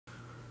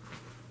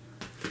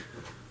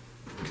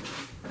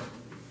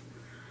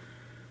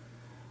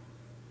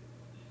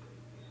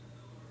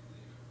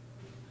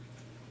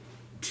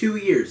2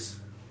 years.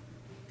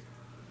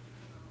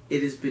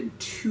 It has been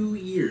 2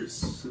 years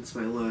since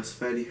my last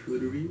fatty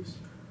food reviews.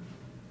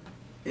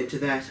 And to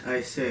that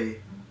I say,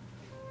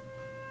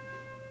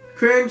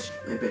 cringe!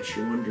 I bet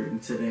you're wondering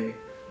today,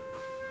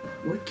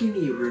 what can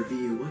he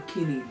review, what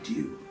can he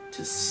do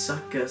to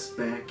suck us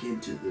back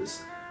into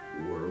this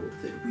world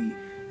that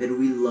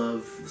we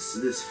love,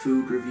 this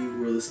food review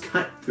world, this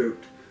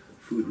cutthroat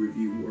food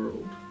review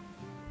world?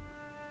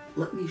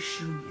 Let me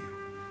show you.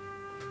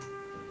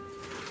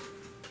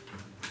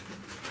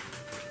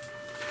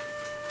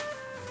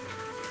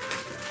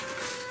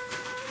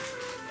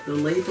 The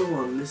label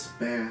on this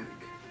bag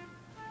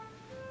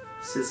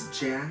says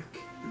Jack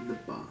in the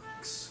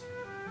Box.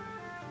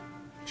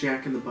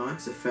 Jack in the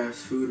Box, a fast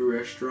food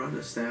restaurant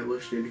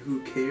established in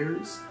Who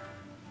Cares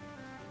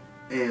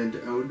and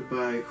owned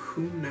by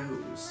Who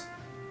Knows.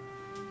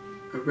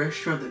 A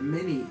restaurant that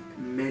many,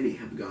 many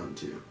have gone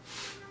to.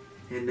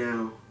 And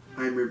now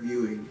I'm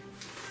reviewing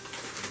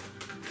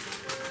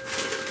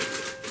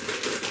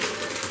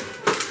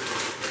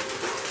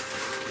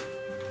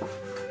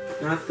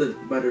not the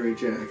Buttery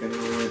Jack. I don't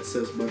know why it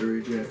says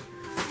Buttery Jack.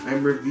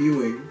 I'm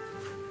reviewing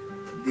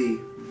the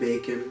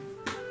Bacon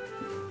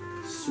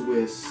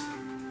Swiss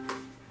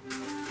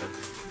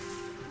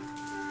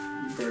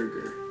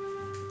burger.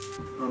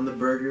 On the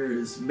burger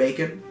is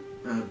bacon,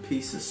 a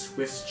piece of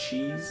Swiss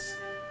cheese,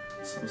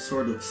 some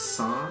sort of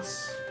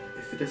sauce.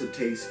 If it doesn't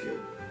taste good,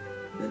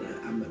 then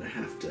I'm gonna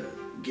have to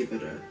give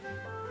it a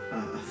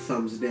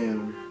thumbs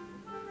down.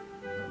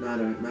 Not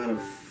a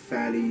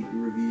fatty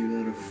review,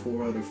 not a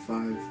 4 out of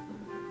 5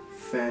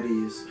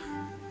 fatties.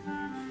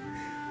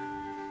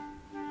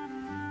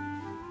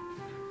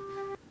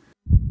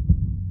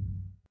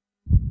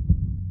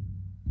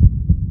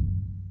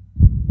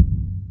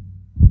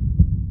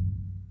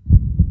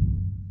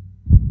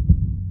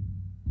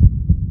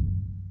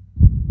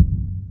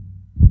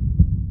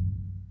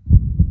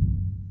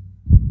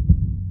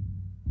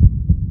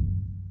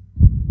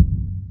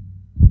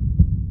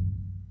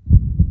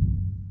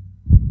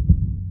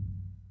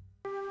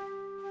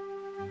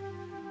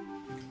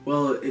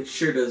 Well, it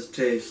sure does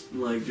taste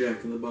like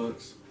Jack in the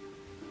Box.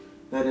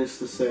 That is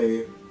to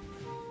say,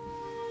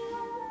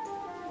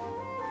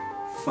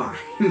 fine.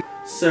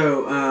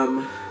 So,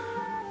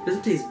 it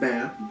doesn't taste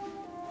bad.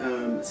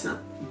 It's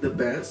not the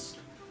best.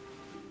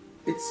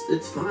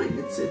 It's fine.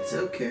 It's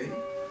okay.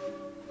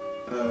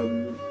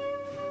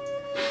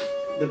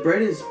 The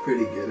bread is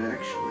pretty good,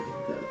 actually.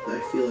 I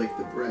feel like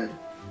the bread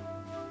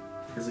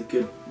has a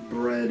good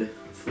bread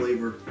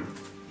flavor.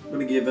 I'm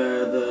gonna give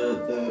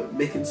the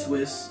Bacon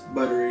Swiss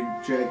Buttery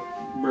Jack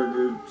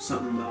Burger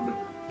something. I'm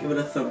gonna give it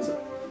a thumbs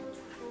up.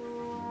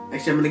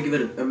 Actually, I'm gonna give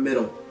it a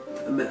middle.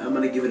 I'm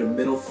gonna give it a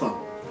middle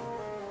thumb.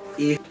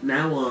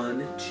 Now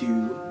on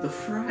to the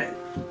fry.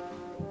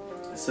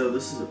 So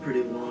this is a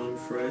pretty long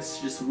fry.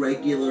 It's just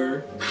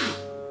regular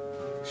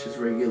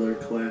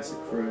classic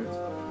fries.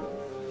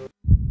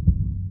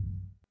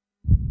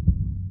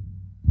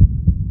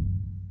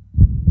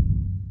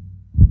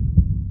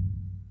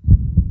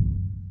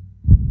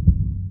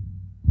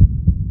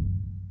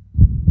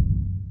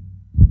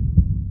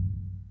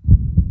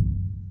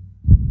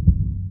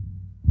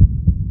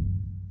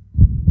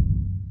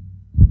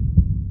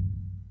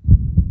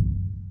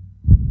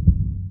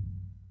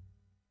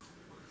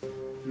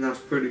 And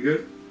that's pretty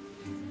good.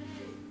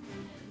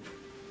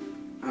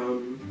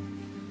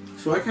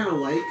 So I kind of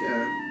like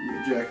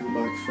Jack in the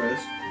Box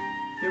fries.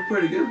 They're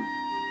pretty good.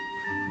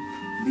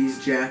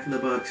 These Jack in the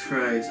Box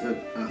fries,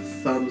 a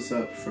thumbs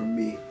up from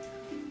me.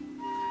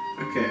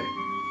 Okay,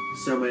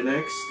 so my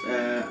next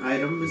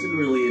item isn't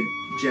really a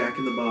Jack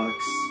in the Box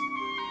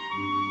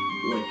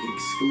like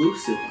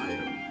exclusive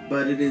item,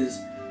 but it is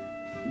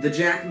the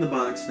Jack in the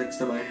Box next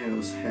to my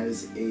house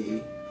has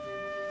a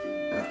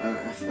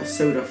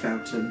soda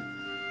fountain.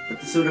 But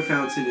the soda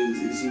fountain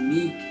is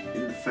unique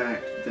in the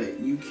fact that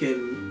you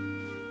can,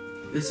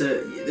 there's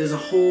a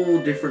whole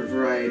different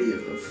variety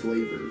of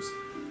flavors,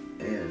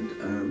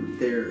 and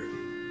there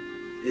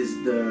is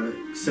the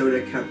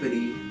soda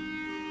company,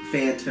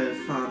 Fanta,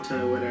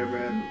 whatever,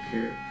 I don't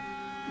care,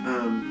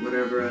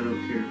 whatever, I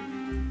don't care,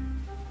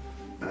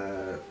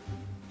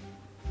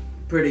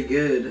 pretty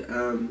good,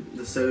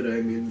 the soda,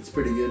 I mean, it's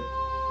pretty good,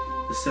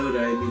 the soda,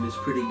 I mean, is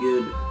pretty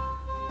good,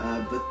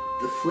 but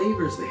the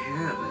flavors they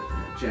have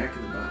at Jack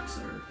in the Box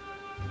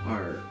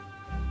are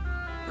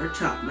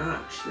top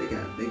notch. They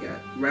got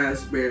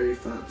raspberry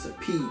Fanta,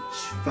 peach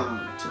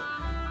Fanta,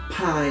 not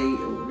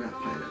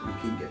pineapple. You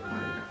can get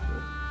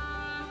pineapple.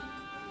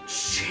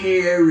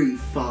 Cherry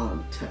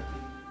Fanta.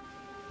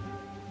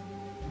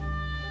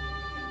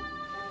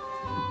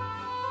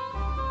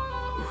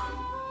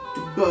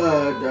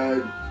 But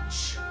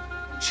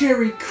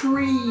cherry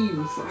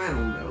cream. I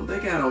don't know. They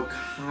got all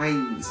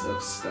kinds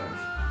of stuff.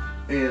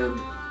 And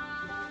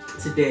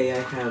today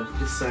I have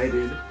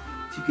decided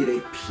to get a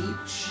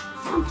peach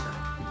Fanta.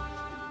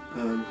 I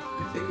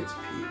think it's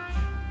peach.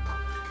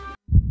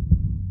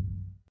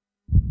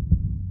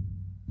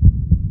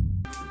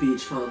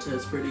 Peach Fanta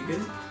is pretty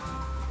good.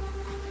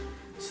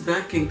 So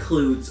that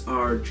concludes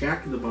our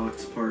Jack in the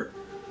Box part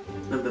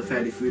of the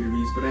Fatty Food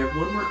Reviews, but I have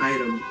one more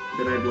item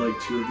that I'd like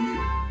to review.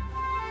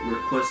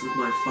 Request of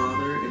my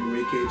father,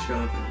 Enrique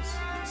Chavez.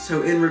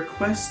 So in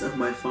request of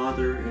my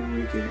father,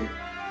 Enrique,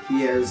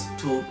 he has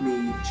told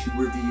me to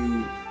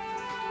review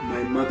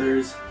my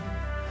mother's...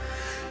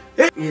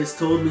 He has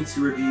told me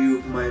to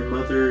review my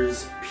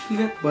mother's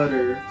peanut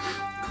butter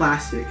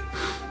classic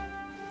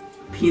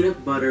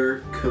peanut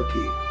butter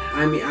cookie.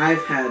 I mean,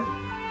 I've had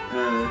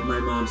my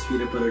mom's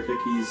peanut butter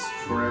cookies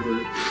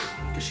forever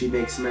because she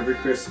makes them every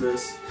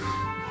Christmas,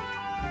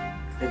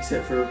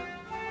 except for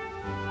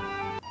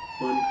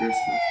one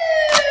Christmas.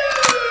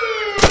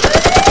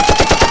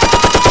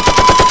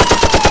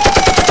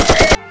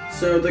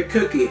 So the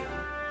cookie.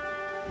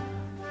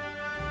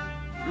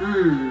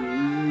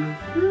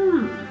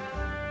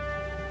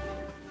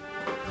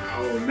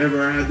 Oh,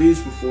 never had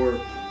these before.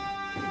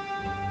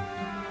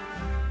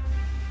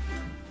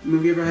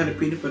 Have you ever had a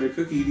peanut butter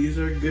cookie? These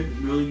are good,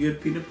 really good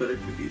peanut butter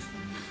cookies.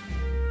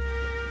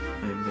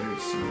 I am very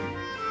sorry.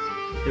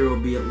 There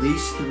will be at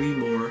least 3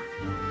 more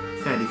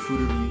Fatty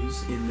Food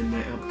Reviews in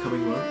the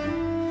upcoming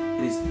month.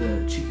 It is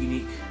the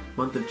Chickinique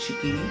month of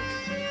Chickinique.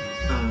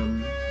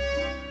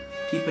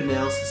 Deep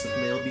Analysis of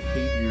Male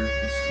Behavior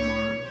is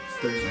tomorrow. It's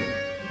Thursday.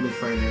 I mean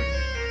Friday.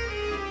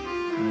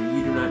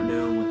 You do not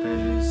know what that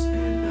is,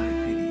 and I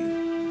pity you.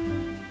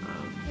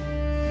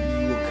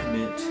 You will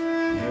commit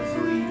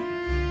every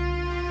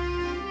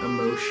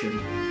emotion.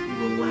 You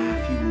will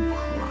laugh. You will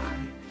cry.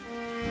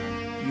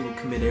 You will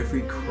commit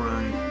every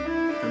crime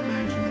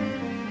imaginable.